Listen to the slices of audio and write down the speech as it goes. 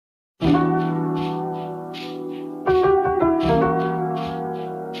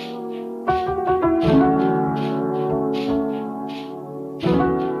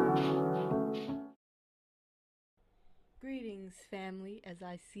as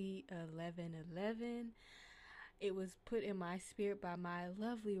I see 1111. It was put in my spirit by my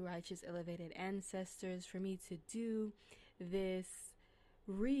lovely, righteous, elevated ancestors for me to do this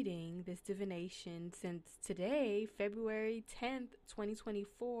reading, this divination, since today, February 10th,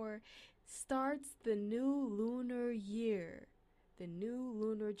 2024, starts the new lunar year. The new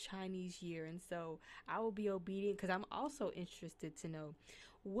lunar Chinese year. And so I will be obedient because I'm also interested to know,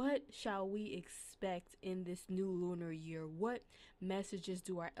 what shall we expect in this new lunar year? What messages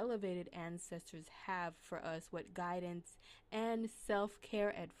do our elevated ancestors have for us? What guidance and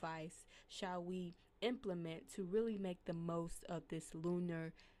self-care advice shall we implement to really make the most of this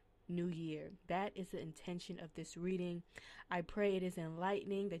lunar new year? That is the intention of this reading. I pray it is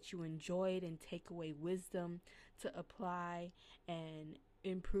enlightening, that you enjoy it and take away wisdom to apply and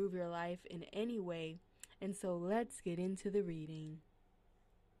improve your life in any way. And so let's get into the reading.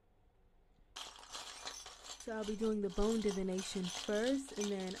 So I'll be doing the bone divination first, and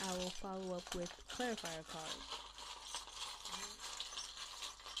then I will follow up with clarifier cards.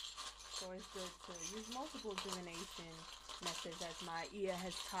 So it's good to use multiple divination methods, as my Ia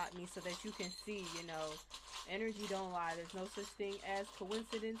has taught me, so that you can see, energy don't lie. There's no such thing as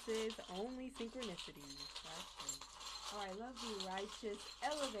coincidences, only synchronicities. That's it. Alright, lovely, righteous,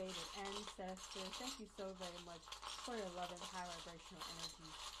 elevated ancestors, thank you so very much for your love and high vibrational energy.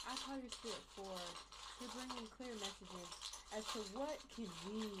 I call your spirit forward to bring in clear messages as to what can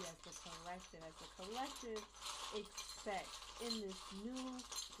we as the collective expect in this new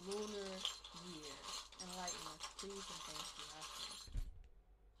lunar year. Enlighten us, please, and thank you. Ashe.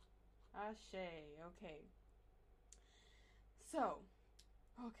 Ashe. Okay. So,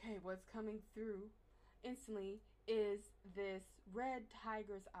 what's coming through instantly is this red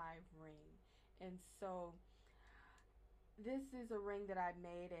tiger's eye ring. And so this is a ring that I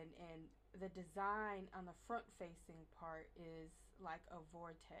made, and the design on the front facing part is like a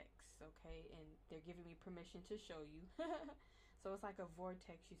vortex, okay? And they're giving me permission to show you. So it's like a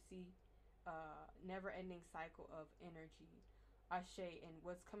vortex, you see, never ending cycle of energy. Ashe. And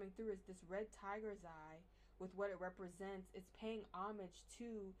what's coming through is this red tiger's eye with what it represents. It's paying homage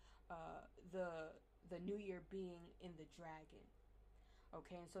to the new year being in the dragon.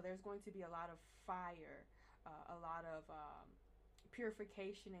 Okay, and so there's going to be a lot of fire, a lot of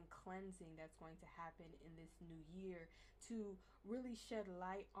purification and cleansing that's going to happen in this new year to really shed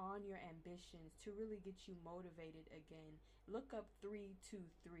light on your ambitions, to really get you motivated again. Look up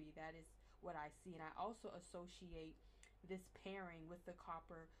 323. That is what I see. And I also associate this pairing with the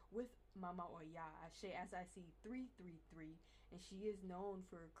copper with Mama Oya, Ashe, as I see 333, and she is known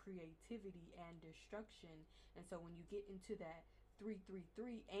for creativity and destruction. And so when you get into that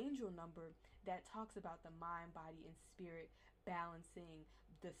 333 angel number, that talks about the mind, body, and spirit balancing,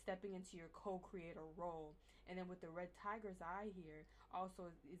 the stepping into your co-creator role. And then with the red tiger's eye here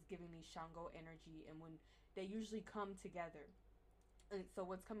also is giving me Shango energy, and when they usually come together. And so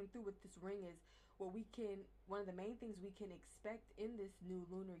what's coming through with this ring is one of the main things we can expect in this new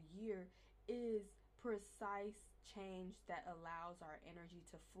lunar year is precise change that allows our energy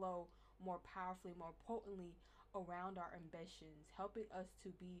to flow more powerfully, more potently around our ambitions, helping us to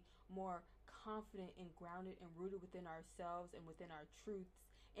be more confident and grounded and rooted within ourselves and within our truths,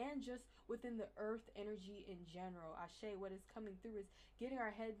 and just within the earth energy in general. Ashe, what is coming through is getting our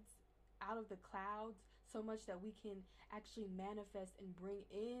heads out of the clouds so much that we can actually manifest and bring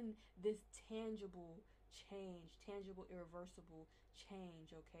in this tangible change, tangible, irreversible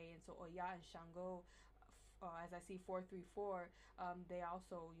change, okay? And so Oya and Shango, as I see 434, they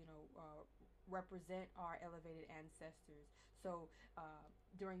also, represent our elevated ancestors. So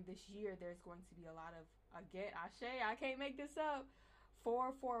during this year, there's going to be a lot of, again, Ashe, I can't make this up.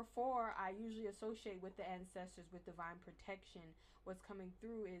 444, I usually associate with the ancestors, with divine protection. What's coming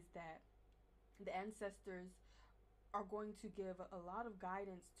through is that the ancestors are going to give a lot of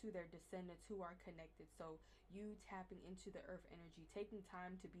guidance to their descendants who are connected. So you tapping into the earth energy, taking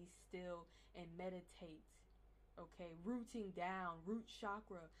time to be still and meditate, okay, rooting down, root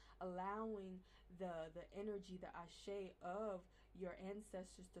chakra, allowing the energy, the ashe of your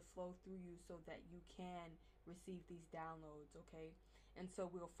ancestors to flow through you so that you can receive these downloads, okay? And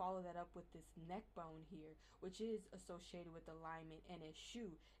so we'll follow that up with this neck bone here, which is associated with alignment and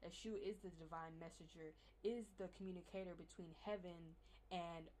Eshu. Eshu is the divine messenger, is the communicator between heaven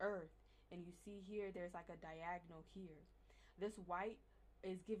and earth. And you see here, there's like a diagonal here. This white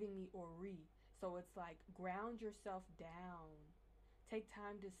is giving me Ori. So it's like ground yourself down. Take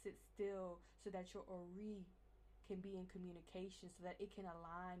time to sit still so that your Ori can be in communication, so that it can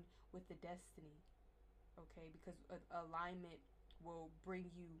align with the destiny. Okay, because alignment will bring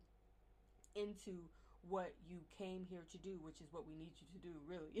you into what you came here to do, which is what we need you to do,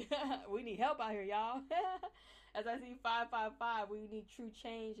 really. We need help out here, y'all. As I see 555, we need true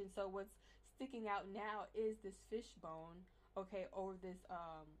change. And so what's sticking out now is this fish bone, okay, over this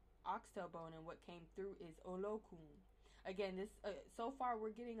oxtail bone, and what came through is Olokun. Again, this so far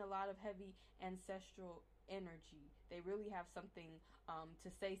we're getting a lot of heavy ancestral energy. They really have something to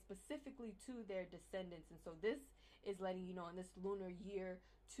say specifically to their descendants. And so this is letting you know in this lunar year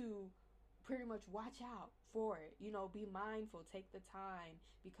to pretty much watch out for it. You know, be mindful, take the time,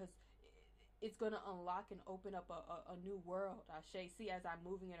 because it's going to unlock and open up a new world. Ashe, see, as I'm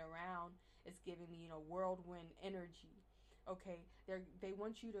moving it around, it's giving me, you know, whirlwind energy. Okay, they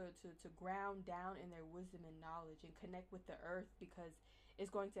want you to ground down in their wisdom and knowledge and connect with the earth, because it's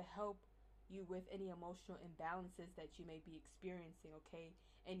going to help you with any emotional imbalances that you may be experiencing. Okay,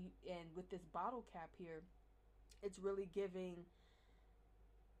 and with this bottle cap here, it's really giving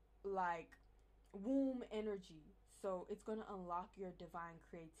like womb energy. So it's going to unlock your divine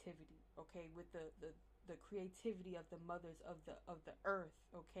creativity, okay, with the creativity of the mothers of the earth,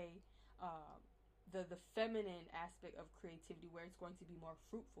 okay. The feminine aspect of creativity, where it's going to be more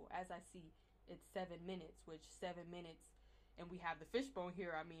fruitful. As I see, it's 7 minutes, which 7 minutes, and we have the fishbone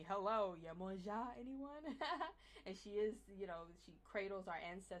here. I mean, hello, Yamonja, anyone? And she is, you know, she cradles our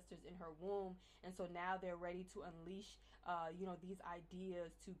ancestors in her womb, and so now they're ready to unleash, you know, these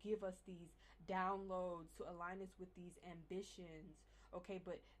ideas, to give us these downloads, to align us with these ambitions. Okay,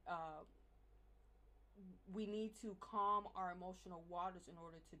 but we need to calm our emotional waters in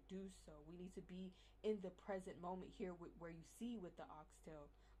order to do so. We need to be in the present moment here, where you see with the oxtail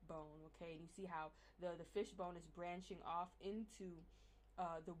bone, okay, and you see how the fish bone is branching off into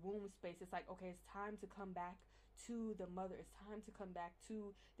the womb space. It's like, okay, it's time to come back to the mother. It's time to come back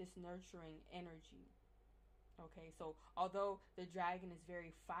to this nurturing energy. Okay, so although the dragon is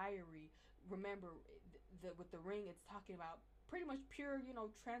very fiery, remember with the ring, it's talking about pretty much pure, you know,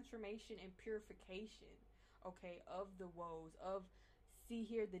 transformation and purification, okay, of the woes, of, see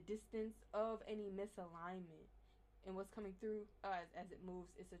here, the distance of any misalignment. And what's coming through as it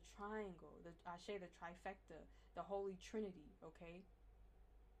moves is a triangle, the Ashe, the trifecta, the Holy Trinity, okay?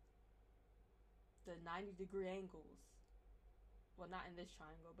 The 90-degree angles. Well, not in this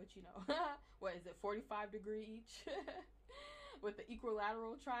triangle, but you know, what is it, 45 degree each? With the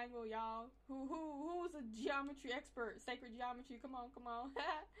equilateral triangle, y'all. Who's a geometry expert? Sacred geometry. Come on.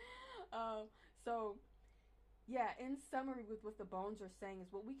 So yeah, in summary, with what the bones are saying, is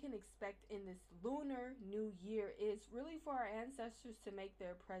what we can expect in this lunar new year is really for our ancestors to make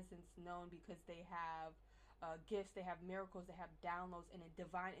their presence known, because they have gifts, they have miracles, they have downloads, and a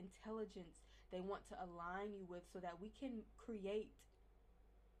divine intelligence they want to align you with, so that we can create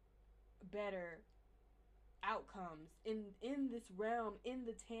better outcomes in this realm, in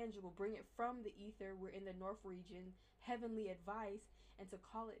the tangible. Bring it from the ether, we're in the north region, heavenly advice, and to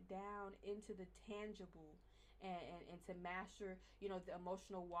call it down into the tangible, and to master, you know, the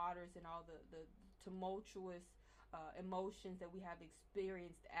emotional waters and all the tumultuous emotions that we have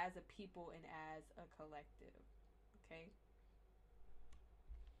experienced as a people and as a collective. Okay,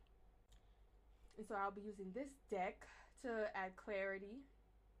 and so I'll be using this deck to add clarity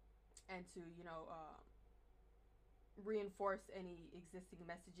and to, you know, reinforce any existing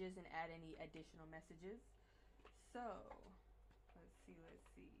messages and add any additional messages. So let's see.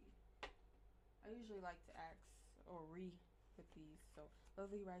 I usually like to ask Ori with these. So,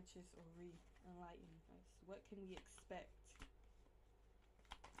 lovely, righteous Ori, enlighten us. What can we expect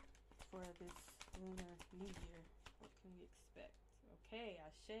for this lunar new year? What can we expect? Okay,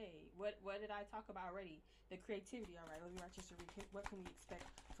 Ashe. What did I talk about already? The creativity. All right, lovely, righteous Ori. What can we expect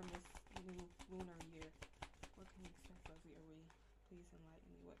from this new lunar year? What can we expect, lovely Ori? Please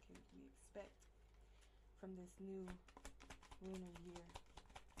enlighten me. What can we expect from this new lunar year?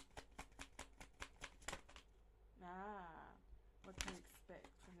 What can we expect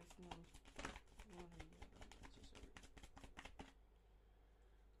from this new lunar year?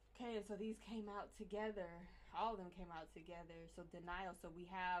 Okay, and so these came out together. All of them came out together. So denial. So we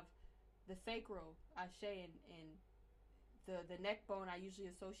have the sacral, Ashe, and the neck bone I usually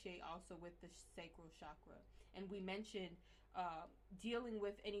associate also with the sacral chakra. And we mentioned dealing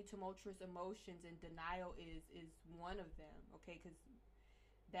with any tumultuous emotions, and denial is one of them, okay? Because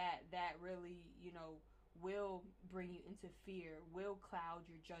that really, you know, will bring you into fear, will cloud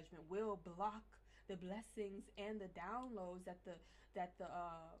your judgment, will block the blessings and the downloads that the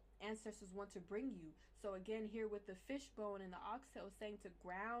ancestors want to bring you. So again, here with the fishbone and the oxtail, saying to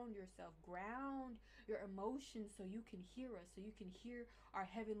ground yourself, ground your emotions, so you can hear us, so you can hear our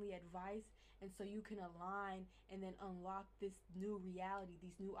heavenly advice, and so you can align and then unlock this new reality,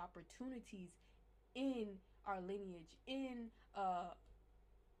 these new opportunities in our lineage, in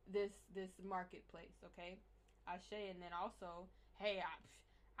this marketplace, okay? Ashe. And then also, hey,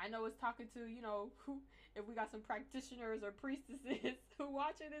 I know it's talking to, who, if we got some practitioners or priestesses who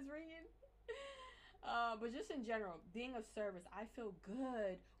watching this reading. But just in general, being of service, I feel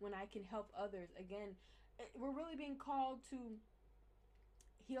good when I can help others. Again, we're really being called to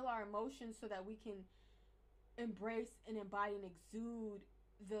heal our emotions so that we can embrace and embody and exude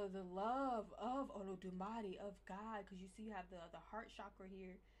the love of Olodumare, of God, because you see you have the heart chakra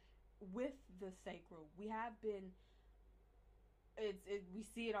here with the sacral. We have been, we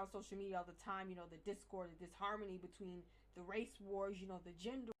see it on social media all the time, the discord, the disharmony between the race wars, the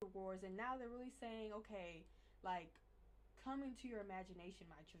gender wars, and now they're really saying, okay, like, come into your imagination,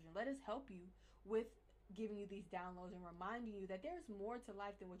 my children. Let us help you with giving you these downloads and reminding you that there's more to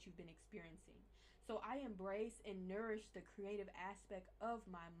life than what you've been experiencing. So I embrace and nourish the creative aspect of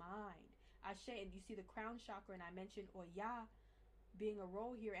my mind. Ashe, and you see the crown chakra, and I mentioned Oya being a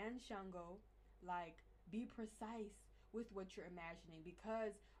role here, and Shango, like, be precise with what you're imagining,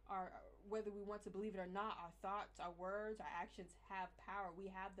 because our, whether we want to believe it or not, our thoughts, our words, our actions have power. We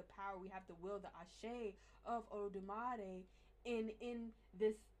have the power, we have the will, the Ashe of Olodumare in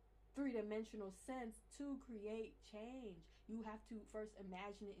this three-dimensional sense to create change. You have to first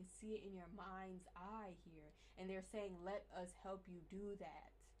imagine it and see it in your mind's eye here. And they're saying, let us help you do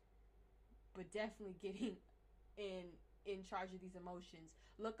that. But definitely getting in charge of these emotions.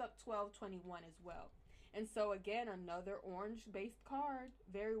 Look up 1221 as well. And so again, another orange based card,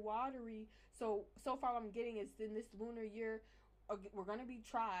 very watery. So far what I'm getting is, in this lunar year, we're going to be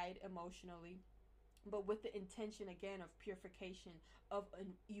tried emotionally, but with the intention again of purification, of an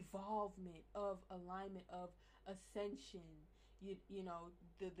evolvement, of alignment, of ascension.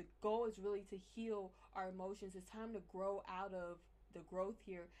 The goal is really to heal our emotions. It's time to grow out of the growth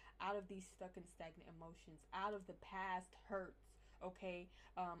here, out of these stuck and stagnant emotions, out of the past hurts. Okay,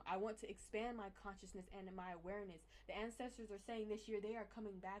 I want to expand my consciousness and my awareness. The ancestors are saying this year they are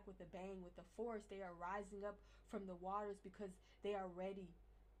coming back with a bang, with the force. They are rising up from the waters because they are ready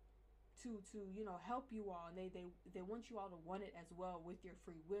to help you all, and they want you all to want it as well with your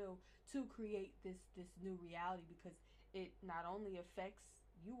free will, to create this new reality, because it not only affects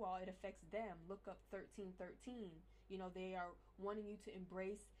you all, it affects them. Look up 1313. They are wanting you to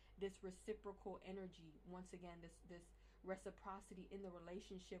embrace this reciprocal energy. Once again, this reciprocity in the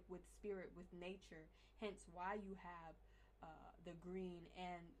relationship with spirit, with nature. Hence why you have the green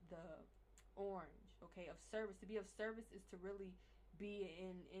and the orange, okay, of service. To be of service is to really be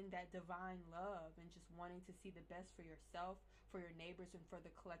in that divine love, and just wanting to see the best for yourself, for your neighbors, and for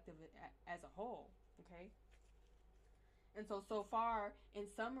the collective as a whole. Okay. And so far, in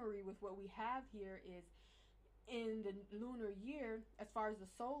summary, with what we have here is, in the lunar year, as far as the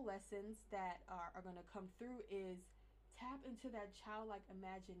soul lessons that are going to come through, is tap into that childlike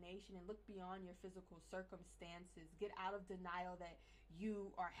imagination and look beyond your physical circumstances. Get out of denial that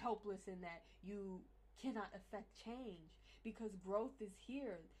you are helpless and that you cannot affect change, because growth is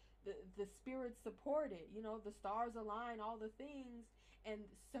here. The spirits support it. The stars align, all the things. And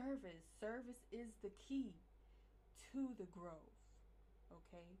service is the key to the growth.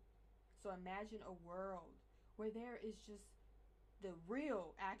 Okay? So imagine a world where there is just the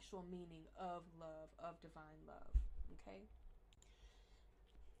real actual meaning of love, of divine love. Okay?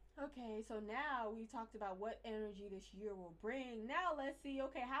 Okay, so now we talked about what energy this year will bring. Now let's see,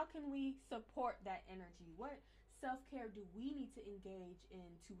 okay, how can we support that energy? What self-care do we need to engage in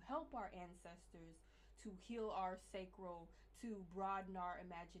to help our ancestors, to heal our sacral, to broaden our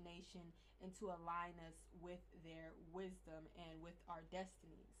imagination, and to align us with their wisdom and with our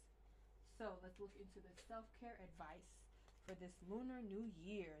destinies? So let's look into the self-care advice for this lunar new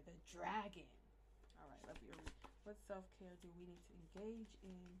year, the dragon. All right, let's read. What self-care do we need to engage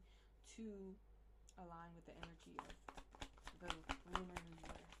in to align with the energy of the lunar new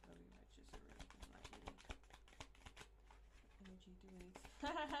year? Let me just energy do we need to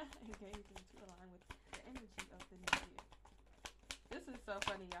engage in to align with the energy of the new year? This is so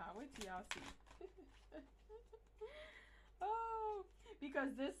funny, y'all. Wait till y'all see. Oh, because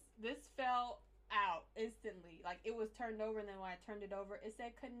this fell out instantly. Like, it was turned over, and then when I turned it over, it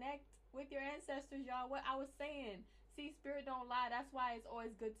said connect with your ancestors, y'all. What I was saying. See, spirit don't lie. That's why it's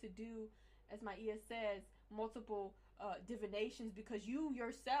always good to do, as my ES says, multiple divinations, because you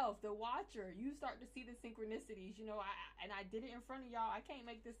yourself, the watcher, you start to see the synchronicities. I did it in front of y'all. I can't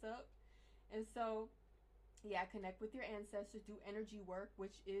make this up. And so, yeah, connect with your ancestors. Do energy work,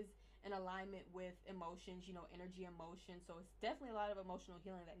 which is in alignment with emotions, energy, emotion. So it's definitely a lot of emotional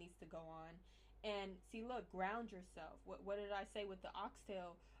healing that needs to go on. And see, look, ground yourself. What did I say with the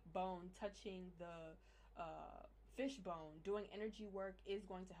oxtail bone touching the fish bone, doing energy work is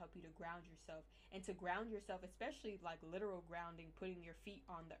going to help you to ground yourself. And to ground yourself, especially like literal grounding, putting your feet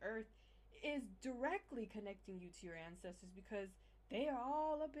on the earth, is directly connecting you to your ancestors, because they are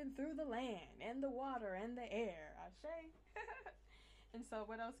all up and through the land and the water and the air. Ashe. And so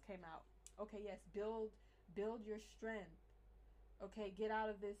what else came out? Okay, yes, build your strength. Okay, get out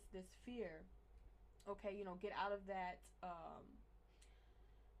of this fear. Okay, get out of that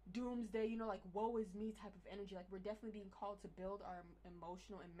doomsday, like woe is me type of energy. Like, we're definitely being called to build our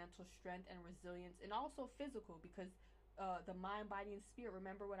emotional and mental strength and resilience, and also physical, because the mind, body, and spirit.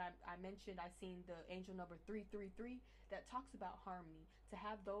 Remember what I mentioned? I seen the angel number 333 that talks about harmony. To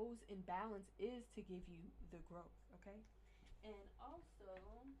have those in balance is to give you the growth. Okay, and also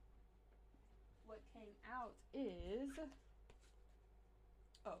what came out is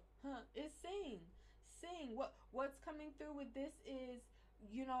is sing. What's coming through with this is,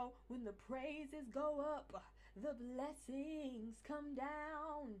 when the praises go up, the blessings come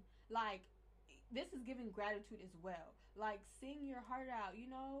down. Like, this is giving gratitude as well. Like, sing your heart out,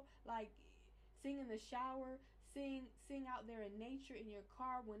 like sing in the shower, sing out there in nature, in your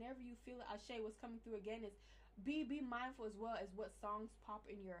car, whenever you feel it. Ashe, what's coming through again is be mindful as well as what songs pop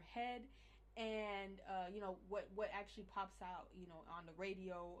in your head, and what actually pops out, on the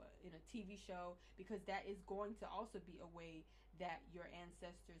radio, in a TV show, because that is going to also be a way that your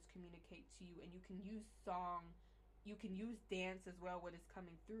ancestors communicate to you. And you can use song, you can use dance as well, what is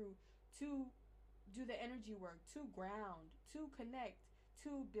coming through, to do the energy work, to ground, to connect,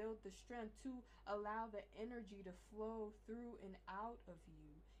 to build the strength, to allow the energy to flow through and out of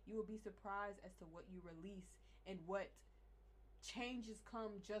you. You will be surprised as to what you release and what changes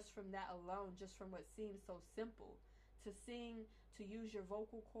come just from that alone, just from what seems so simple. To sing, to use your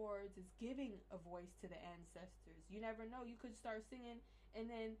vocal cords, is giving a voice to the ancestors. You never know. You could start singing, and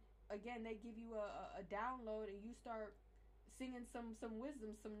then again they give you a download, and you start singing some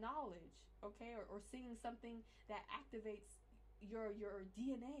wisdom, some knowledge, okay, or singing something that activates your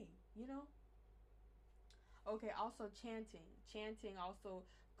DNA. Okay, also chanting also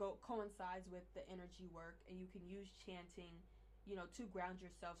coincides with the energy work, and you can use chanting, to ground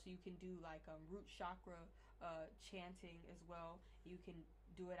yourself. So you can do like root chakra chanting as well. You can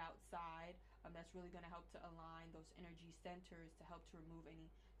do it outside. That's really going to help to align those energy centers, to help to remove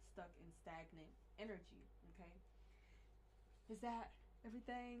any stuck and stagnant energy. Okay, is that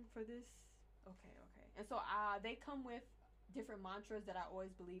everything for this? Okay. And so they come with different mantras that I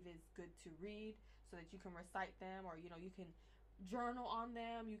always believe is good to read, so that you can recite them, or you can journal on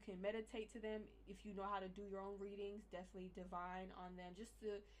them, you can meditate to them. If you know how to do your own readings, definitely divine on them, just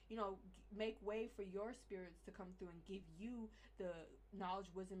to make way for your spirits to come through and give you the knowledge,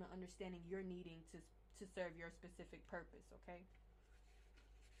 wisdom, and understanding you're needing to serve your specific purpose. Okay,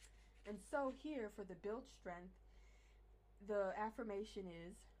 and so here for the build strength, the affirmation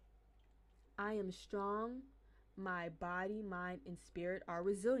is, I am strong. My body, mind, and spirit are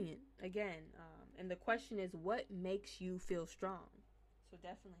resilient. Again, and the question is, what makes you feel strong? So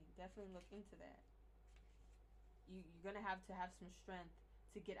definitely look into that. You're gonna have to have some strength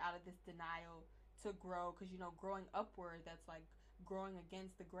to get out of this denial, to grow, because growing upward, that's like growing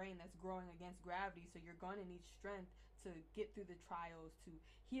against the grain, that's growing against gravity. So you're going to need strength to get through the trials, to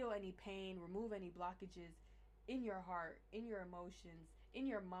heal any pain, remove any blockages in your heart, in your emotions, in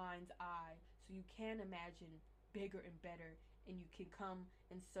your mind's eye, so you can imagine bigger and better, and you can come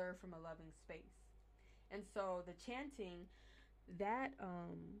and serve from a loving space. And so the chanting, that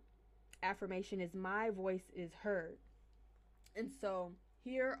affirmation is, my voice is heard. And so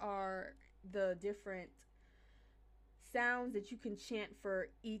here are the different sounds that you can chant for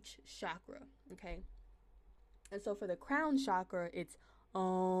each chakra. Okay, and so for the crown chakra, it's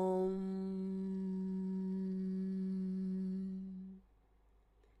Om.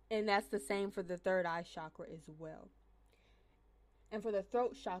 And that's the same for the third eye chakra as well. And for the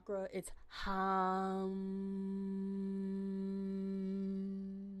throat chakra, it's Ham.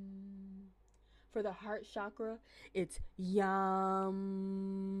 For the heart chakra, it's Yam.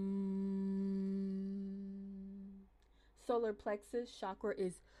 Solar plexus chakra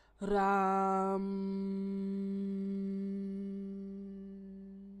is Ram.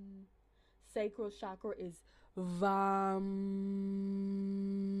 Sacral chakra is Vam.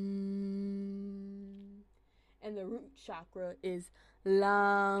 And the root chakra is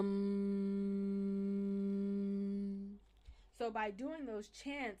Lam. So by doing those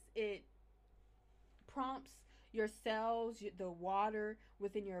chants, it prompts your cells, the water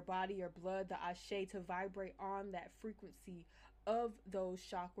within your body, your blood, the ashe, to vibrate on that frequency of those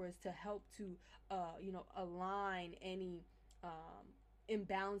chakras, to help to align any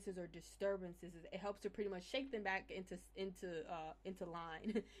imbalances or disturbances. It helps to pretty much shake them back into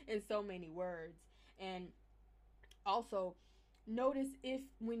line in so many words. And also, notice if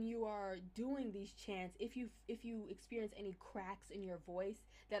when you are doing these chants, if you experience any cracks in your voice,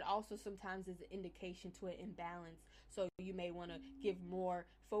 that also sometimes is an indication to an imbalance. So you may want to give more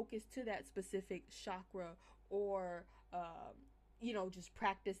focus to that specific chakra, or just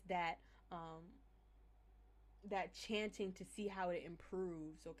practice um, that chanting to see how it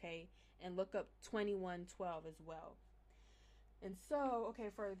improves. Okay, and look up 2112 as well. And so, okay,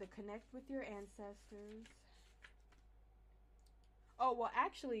 for the connect with your ancestors. Oh, well,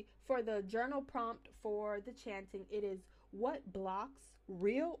 actually, for the journal prompt for the chanting, it is: what blocks,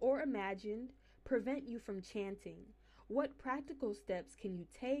 real or imagined, prevent you from chanting? What practical steps can you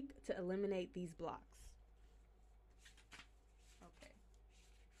take to eliminate these blocks? Okay.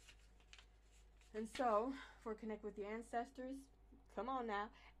 And so, for connect with your ancestors, come on now.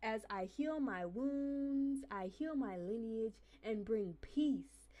 As I heal my wounds, I heal my lineage and bring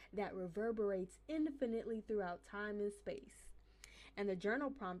peace that reverberates infinitely throughout time and space. And the journal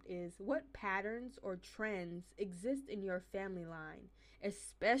prompt is: what patterns or trends exist in your family line,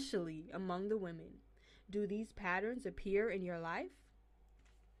 especially among the women? Do these patterns appear in your life?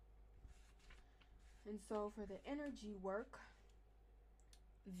 And so for the energy work,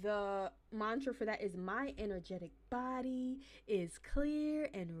 the mantra for that is: my energetic body is clear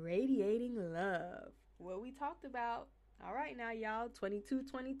and radiating love. What we talked about. All right, now, y'all,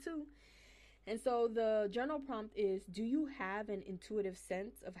 2222. And so the journal prompt is: do you have an intuitive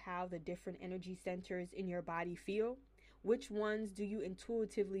sense of how the different energy centers in your body feel? Which ones do you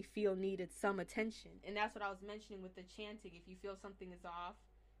intuitively feel needed some attention? And that's what I was mentioning with the chanting. If you feel something is off,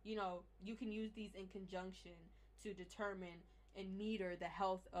 you can use these in conjunction to determine and meter the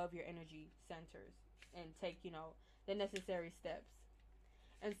health of your energy centers and take, the necessary steps.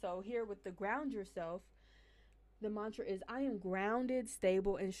 And so here with the ground yourself, the mantra is: I am grounded,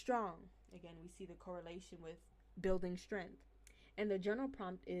 stable, and strong. Again, we see the correlation with building strength. And the journal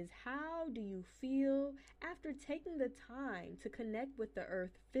prompt is: how do you feel after taking the time to connect with the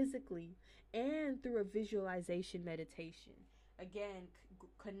earth physically and through a visualization meditation? Again,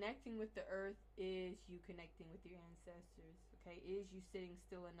 connecting with the earth is you connecting with your ancestors. Okay, is you sitting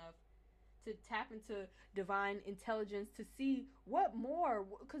still enough to tap into divine intelligence to see what more,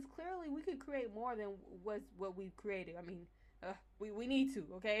 because clearly we could create more than what we've created. I mean, we need to,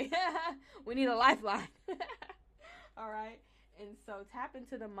 okay? We need a lifeline. All right. And so tap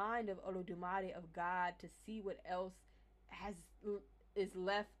into the mind of Olodumare, of God, to see what else has is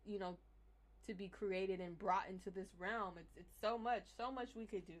left, to be created and brought into this realm. It's so much we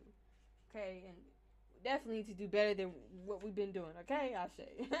could do. Okay, and definitely need to do better than what we've been doing. Okay,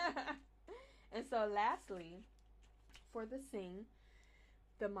 Ashe. And so lastly, for the sing,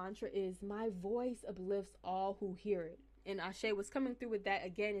 the mantra is: my voice uplifts all who hear it. And Ashe was coming through with that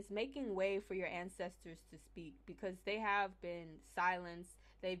again. It's making way for your ancestors to speak, because they have been silenced,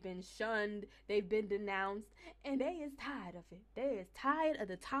 they've been shunned, they've been denounced, and they is tired of it. They is tired of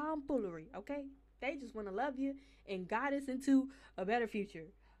the tomfoolery, okay? They just want to love you and guide us into a better future,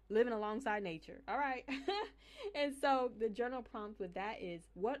 living alongside nature. All right. And so the journal prompt with that is: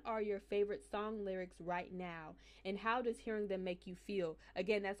 what are your favorite song lyrics right now, and how does hearing them make you feel?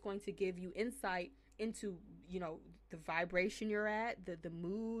 Again, that's going to give you insight into, the vibration you're at, the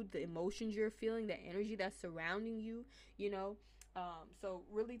mood, the emotions you're feeling, the energy that's surrounding you, so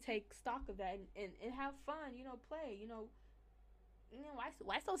really take stock of that, and have fun, play,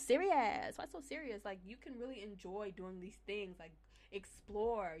 why so serious? Why so serious? Like, you can really enjoy doing these things, like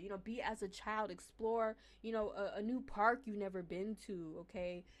explore, be as a child, explore, a new park you've never been to,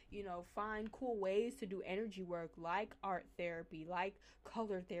 okay? Find cool ways to do energy work, like art therapy, like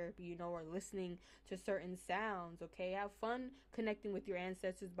color therapy, or listening to certain sounds, okay? Have fun connecting with your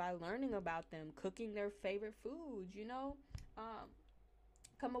ancestors by learning about them, cooking their favorite foods,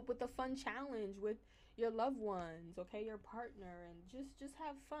 come up with a fun challenge with your loved ones, okay, your partner, and just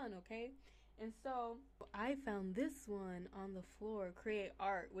have fun, okay? And so I found this one on the floor: create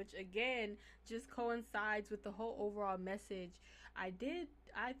art, which again just coincides with the whole overall message. I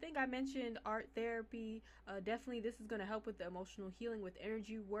think I mentioned art therapy. Definitely this is going to help with the emotional healing, with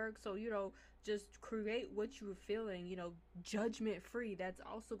energy work. So, just create what you're feeling, judgment free. That's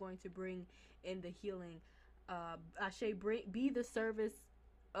also going to bring in the healing. Ashe, be the service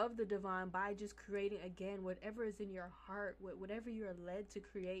of the divine by just creating, again, whatever is in your heart, whatever you are led to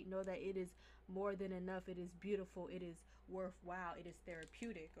create. Know that it is more than enough. It is beautiful. It is worthwhile. It is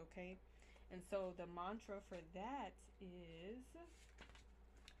therapeutic, okay? And so the mantra for that is: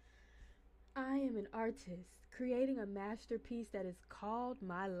 I am an artist creating a masterpiece that is called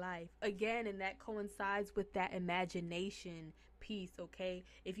my life. Again, and that coincides with that imagination piece, okay?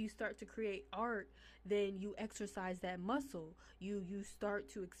 If you start to create art, then you exercise that muscle. You start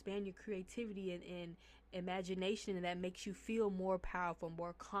to expand your creativity and imagination, and that makes you feel more powerful,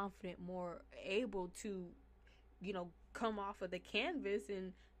 more confident, more able to, come off of the canvas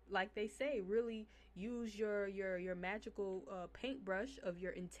and, like they say, really use your magical paintbrush of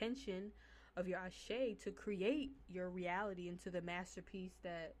your intention, of your ashe, to create your reality into the masterpiece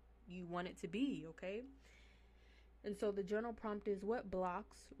that you want it to be, okay? And so the journal prompt is: what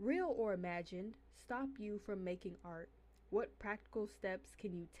blocks, real or imagined, stop you from making art? What practical steps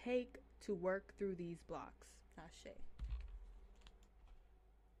can you take to work through these blocks? Ashe.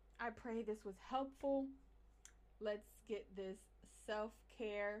 I pray this was helpful. Let's get this self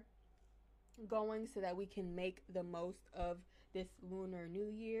care going so that we can make the most of this lunar new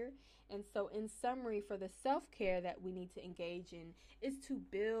year. And so, in summary, for the self care that we need to engage in is to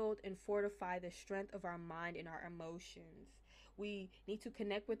build and fortify the strength of our mind and our emotions. We need to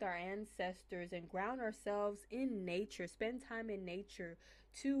connect with our ancestors and ground ourselves in nature, spend time in nature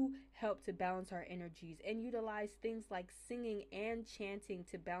to help to balance our energies, and utilize things like singing and chanting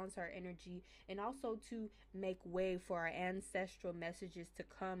to balance our energy, and also to make way for our ancestral messages to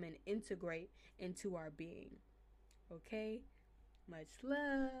come and integrate into our being. Okay? Much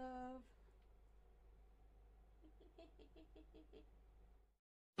love.